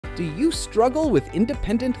Do you struggle with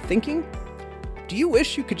independent thinking? Do you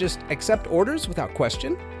wish you could just accept orders without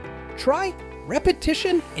question? Try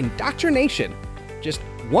repetition indoctrination. Just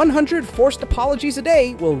 100 forced apologies a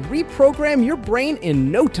day will reprogram your brain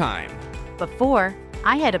in no time. Before,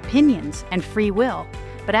 I had opinions and free will,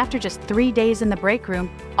 but after just 3 days in the break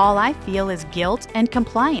room, all I feel is guilt and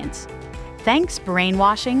compliance. Thanks,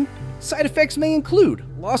 brainwashing. Side effects may include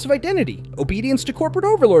loss of identity, obedience to corporate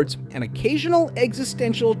overlords, and occasional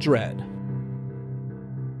existential dread.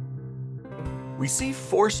 We see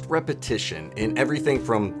forced repetition in everything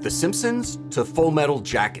from The Simpsons to Full Metal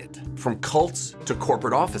Jacket, from cults to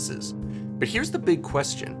corporate offices. But here's the big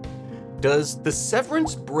question. Does the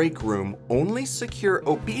Severance Break Room only secure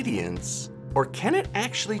obedience, or can it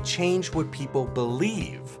actually change what people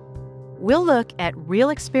believe? We'll look at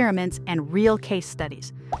real experiments and real case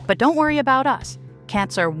studies. But don't worry about us.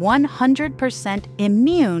 Cats are 100%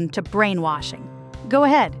 immune to brainwashing. Go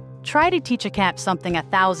ahead, try to teach a cat something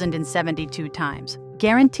 1,072 times.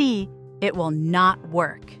 Guarantee it will not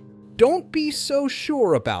work. Don't be so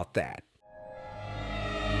sure about that.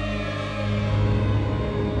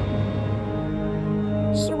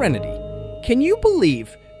 Serenity. Can you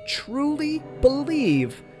believe, truly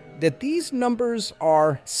believe, that these numbers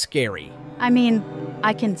are scary? I mean,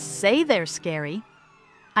 I can say they're scary.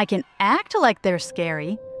 I can act like they're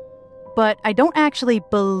scary. But I don't actually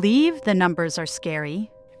believe the numbers are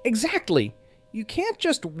scary. Exactly. You can't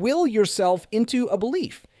just will yourself into a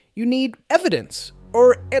belief. You need evidence,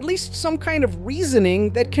 or at least some kind of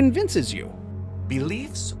reasoning that convinces you.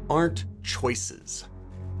 Beliefs aren't choices.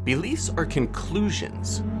 Beliefs are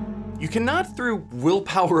conclusions. You cannot, through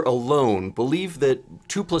willpower alone, believe that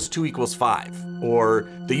 2 + 2 = 5, or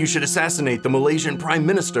that you should assassinate the Malaysian Prime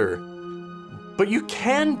Minister. But you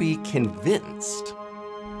can be convinced.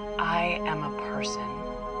 I am a person.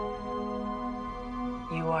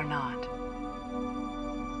 You are not.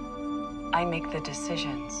 I make the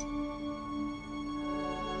decisions.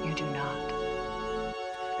 You do not.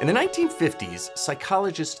 In the 1950s,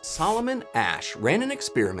 psychologist Seligman Asch ran an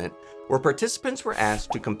experiment where participants were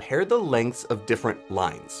asked to compare the lengths of different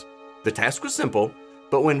lines. The task was simple,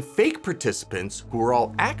 but when fake participants, who were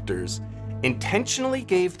all actors, intentionally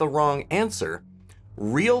gave the wrong answer,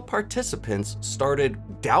 real participants started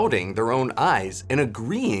doubting their own eyes and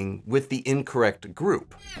agreeing with the incorrect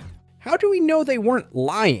group. How do we know they weren't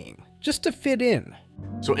lying, just to fit in?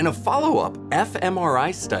 So in a follow-up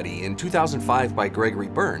fMRI study in 2005 by Gregory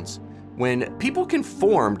Burns, when people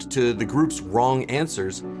conformed to the group's wrong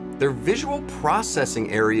answers, their visual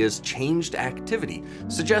processing areas changed activity,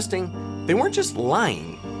 suggesting they weren't just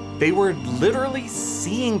lying, they were literally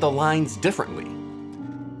seeing the lines differently.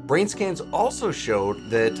 Brain scans also showed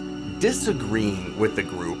that disagreeing with the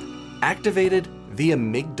group activated the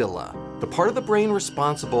amygdala, the part of the brain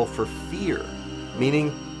responsible for fear,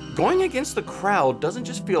 meaning going against the crowd doesn't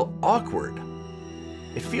just feel awkward,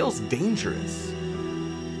 it feels dangerous.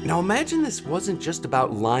 Now imagine this wasn't just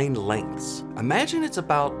about line lengths. Imagine it's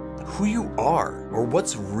about who you are or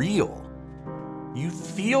what's real. You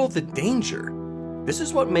feel the danger. This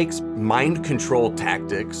is what makes mind control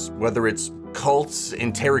tactics, whether it's cults,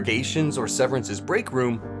 interrogations, or Severance's break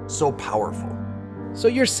room, so powerful. So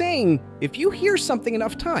you're saying if you hear something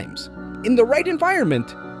enough times, in the right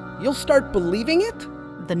environment, you'll start believing it?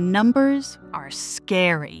 The numbers are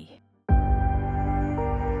scary.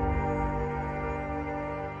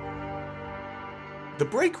 The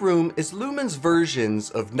break room is Luhmann's versions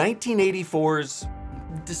of 1984's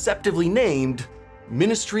deceptively named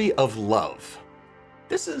Ministry of Love.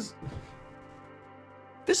 This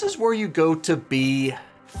is where you go to be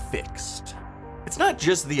fixed. It's not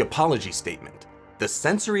just the apology statement, the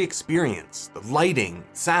sensory experience, the lighting,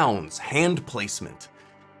 sounds, hand placement,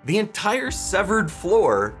 the entire severed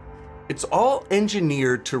floor, it's all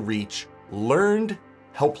engineered to reach learned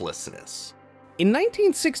helplessness. In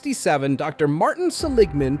 1967, Dr. Martin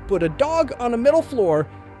Seligman put a dog on a metal floor,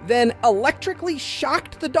 then electrically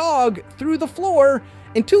shocked the dog through the floor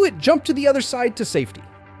until it jumped to the other side to safety.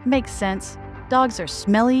 Makes sense. Dogs are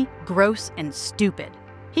smelly, gross, and stupid.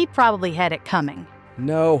 He probably had it coming.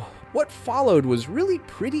 No, what followed was really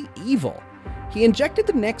pretty evil. He injected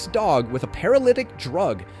the next dog with a paralytic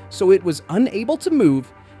drug so it was unable to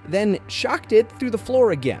move, then shocked it through the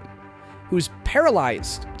floor again. Who's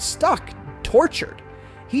paralyzed, stuck, tortured.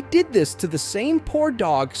 He did this to the same poor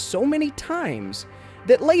dog so many times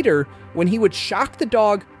that later, when he would shock the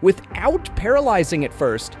dog without paralyzing it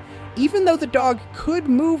first, even though the dog could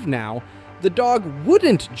move now, the dog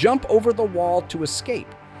wouldn't jump over the wall to escape.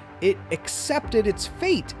 It accepted its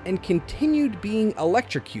fate and continued being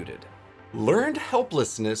electrocuted. Learned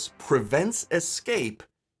helplessness prevents escape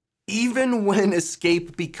even when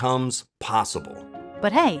escape becomes possible.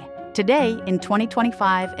 But hey, today, in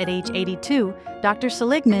 2025, at age 82, Dr.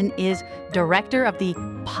 Seligman is director of the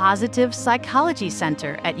Positive Psychology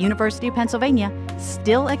Center at University of Pennsylvania,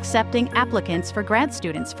 still accepting applicants for grad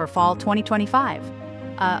students for fall 2025.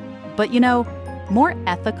 But more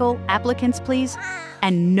ethical applicants, please,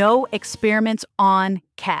 and no experiments on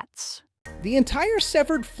cats. The entire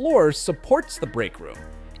severed floor supports the break room.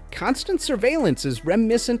 Constant surveillance is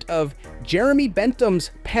reminiscent of Jeremy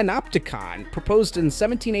Bentham's Panopticon, proposed in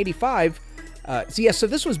 1785. So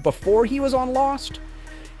this was before he was on Lost.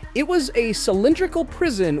 It was a cylindrical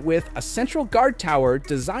prison with a central guard tower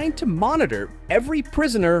designed to monitor every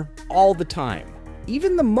prisoner all the time.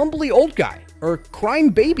 Even the mumbly old guy, or crime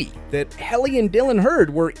baby, that Helly and Dylan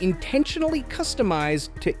heard were intentionally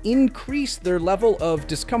customized to increase their level of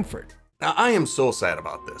discomfort. Now, I am so sad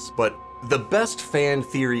about this, but the best fan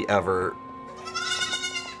theory ever,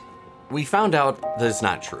 we found out that it's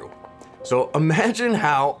not true. So imagine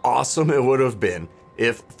how awesome it would have been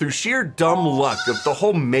if, through sheer dumb luck of the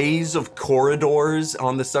whole maze of corridors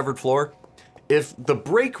on the severed floor, if the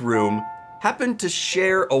break room happened to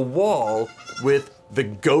share a wall with the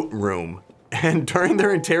goat room. And during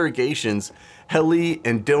their interrogations, Helly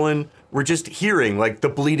and Dylan were just hearing like the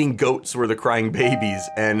bleeding goats were the crying babies,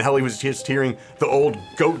 and Helly was just hearing the old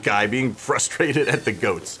goat guy being frustrated at the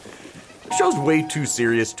goats. The show's way too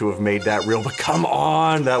serious to have made that real, but come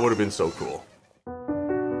on, that would have been so cool.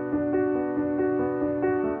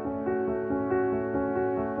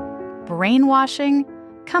 Brainwashing?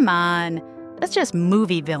 Come on, that's just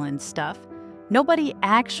movie villain stuff. Nobody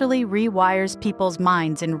actually rewires people's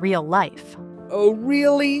minds in real life. Oh,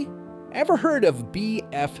 really? Ever heard of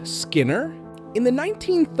B.F. Skinner? In the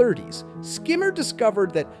 1930s, Skinner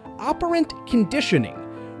discovered that operant conditioning,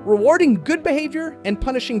 rewarding good behavior and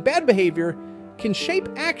punishing bad behavior, can shape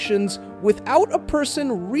actions without a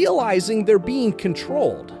person realizing they're being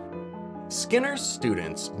controlled. Skinner's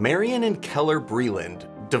students, Marion and Keller Breland,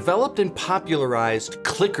 developed and popularized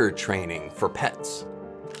clicker training for pets.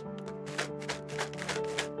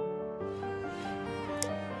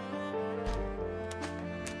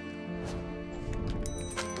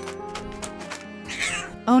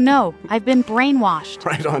 Oh no, I've been brainwashed.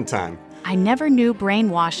 Right on time. I never knew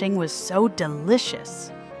brainwashing was so delicious.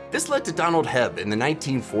 This led to Donald Hebb in the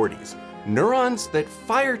 1940s. Neurons that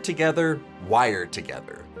fire together, wire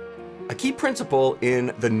together. A key principle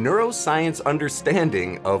in the neuroscience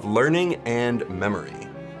understanding of learning and memory.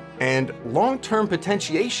 And long-term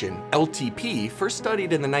potentiation, LTP, first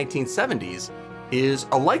studied in the 1970s, is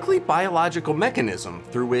a likely biological mechanism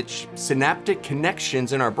through which synaptic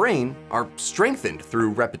connections in our brain are strengthened through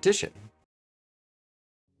repetition.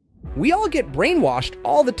 We all get brainwashed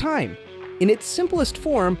all the time. In its simplest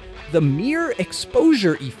form, the mere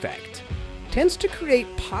exposure effect tends to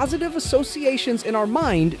create positive associations in our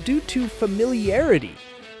mind due to familiarity.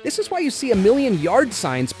 This is why you see a million yard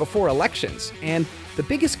signs before elections, and the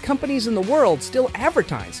biggest companies in the world still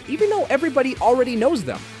advertise, even though everybody already knows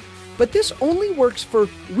them. But this only works for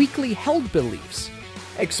weakly held beliefs.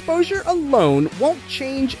 Exposure alone won't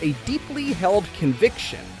change a deeply held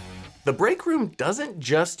conviction. The break room doesn't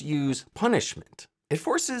just use punishment. It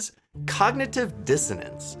forces cognitive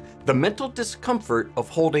dissonance, the mental discomfort of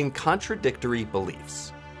holding contradictory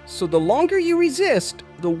beliefs. So the longer you resist,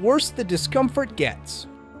 the worse the discomfort gets.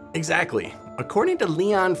 Exactly. According to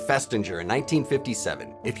Leon Festinger in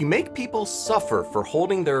 1957, if you make people suffer for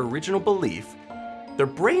holding their original belief, their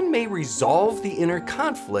brain may resolve the inner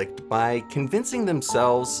conflict by convincing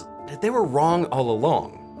themselves that they were wrong all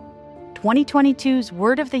along. 2022's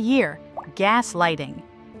word of the year, gaslighting,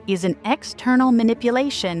 is an external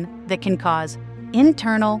manipulation that can cause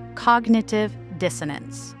internal cognitive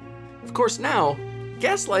dissonance. Of course, now,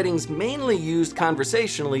 gaslighting's mainly used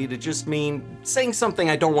conversationally to just mean saying something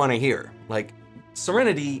I don't want to hear. Like,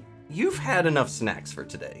 Serenity, you've had enough snacks for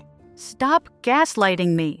today. Stop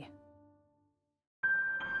gaslighting me.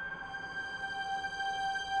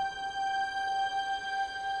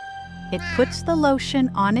 It puts the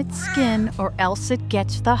lotion on its skin or else it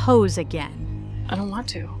gets the hose again. I don't want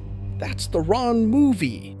to. That's the wrong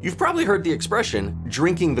movie. You've probably heard the expression,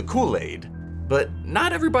 drinking the Kool-Aid, but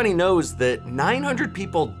not everybody knows that 900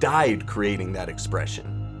 people died creating that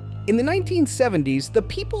expression. In the 1970s, the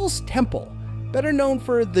People's Temple, better known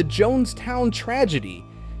for the Jonestown tragedy,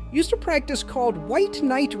 used a practice called White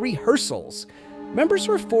Knight rehearsals. Members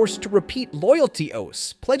were forced to repeat loyalty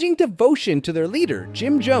oaths, pledging devotion to their leader,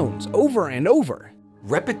 Jim Jones, over and over.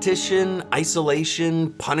 Repetition,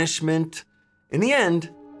 isolation, punishment. In the end,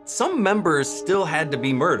 some members still had to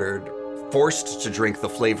be murdered, forced to drink the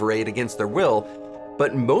Flavor Aid against their will,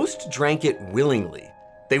 but most drank it willingly.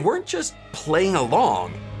 They weren't just playing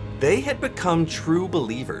along, they had become true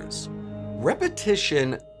believers.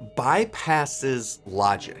 Repetition bypasses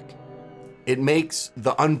logic. It makes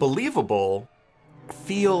the unbelievable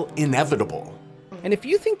feel inevitable. And if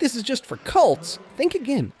you think this is just for cults, think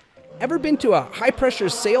again. Ever been to a high-pressure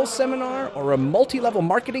sales seminar or a multi-level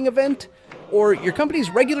marketing event? Or your company's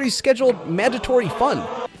regularly scheduled mandatory fun?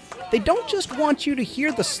 They don't just want you to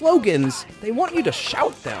hear the slogans, they want you to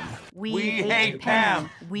shout them. We hate Pam.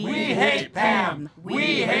 We hate Pam.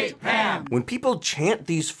 We hate Pam. When people chant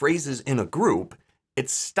these phrases in a group, it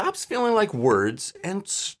stops feeling like words and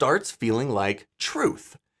starts feeling like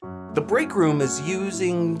truth. The break room is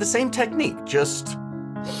using the same technique, just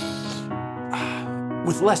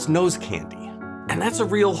with less nose candy. And that's a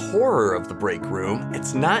real horror of the break room.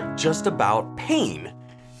 It's not just about pain,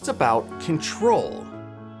 it's about control.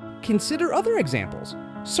 Consider other examples.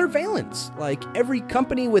 Surveillance, like every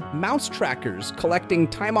company with mouse trackers collecting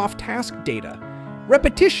time-off task data.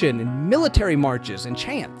 Repetition in military marches and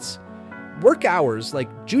chants. Work hours,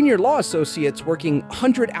 like junior law associates working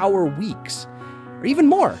 100-hour weeks. Or even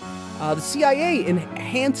more, the CIA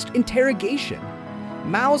enhanced interrogation.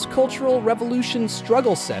 Mao's Cultural Revolution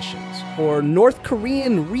struggle sessions, or North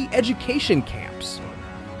Korean re-education camps.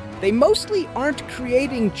 They mostly aren't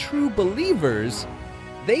creating true believers.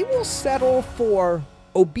 They will settle for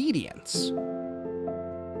obedience.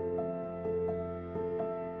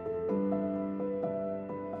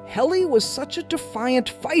 Helly was such a defiant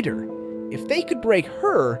fighter. If they could break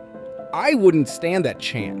her, I wouldn't stand that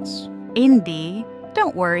chance. Indy,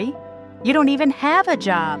 don't worry. You don't even have a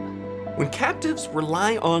job. When captives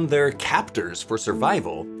rely on their captors for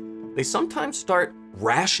survival, they sometimes start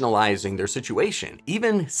rationalizing their situation,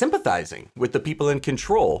 even sympathizing with the people in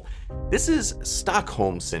control. This is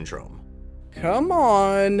Stockholm Syndrome. Come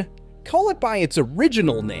on, call it by its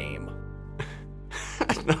original name.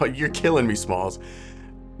 No, you're killing me, Smalls.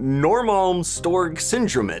 Normalmstorg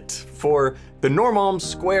Syndromate, for the Normalm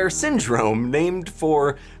Square Syndrome, named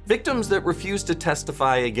for victims that refused to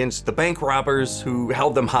testify against the bank robbers who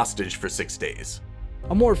held them hostage for 6 days.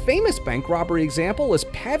 A more famous bank robbery example is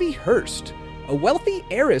Pavy Hearst, a wealthy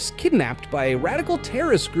heiress kidnapped by a radical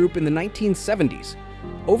terrorist group in the 1970s.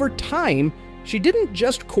 Over time, she didn't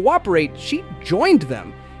just cooperate, she joined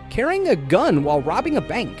them, carrying a gun while robbing a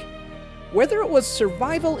bank. Whether it was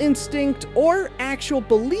survival instinct or actual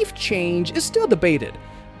belief change is still debated,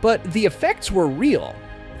 but the effects were real.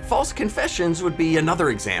 False confessions would be another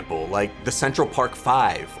example, like the Central Park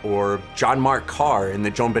Five or John Mark Carr in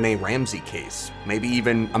the JonBenet Ramsey case, maybe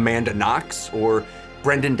even Amanda Knox or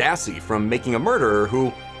Brendan Dassey from Making a Murderer,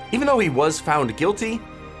 who, even though he was found guilty,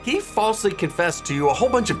 he falsely confessed to a whole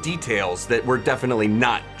bunch of details that were definitely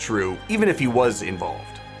not true, even if he was involved.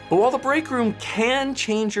 But while the break room can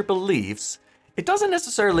change your beliefs, it doesn't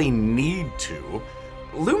necessarily need to.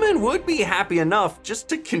 Lumen would be happy enough just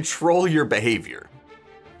to control your behavior.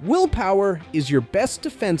 Willpower is your best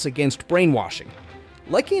defense against brainwashing.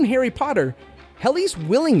 Like in Harry Potter, Helly's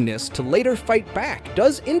willingness to later fight back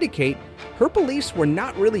does indicate her beliefs were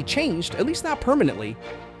not really changed, at least not permanently.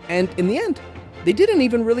 And in the end, they didn't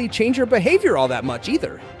even really change her behavior all that much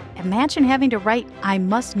either. Imagine having to write, "I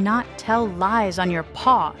must not tell lies" on your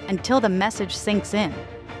paw until the message sinks in.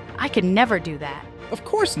 I could never do that. Of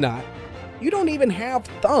course not. You don't even have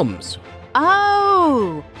thumbs.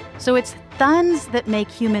 Oh, so it's thumbs that make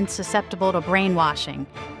humans susceptible to brainwashing.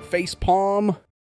 Face palm.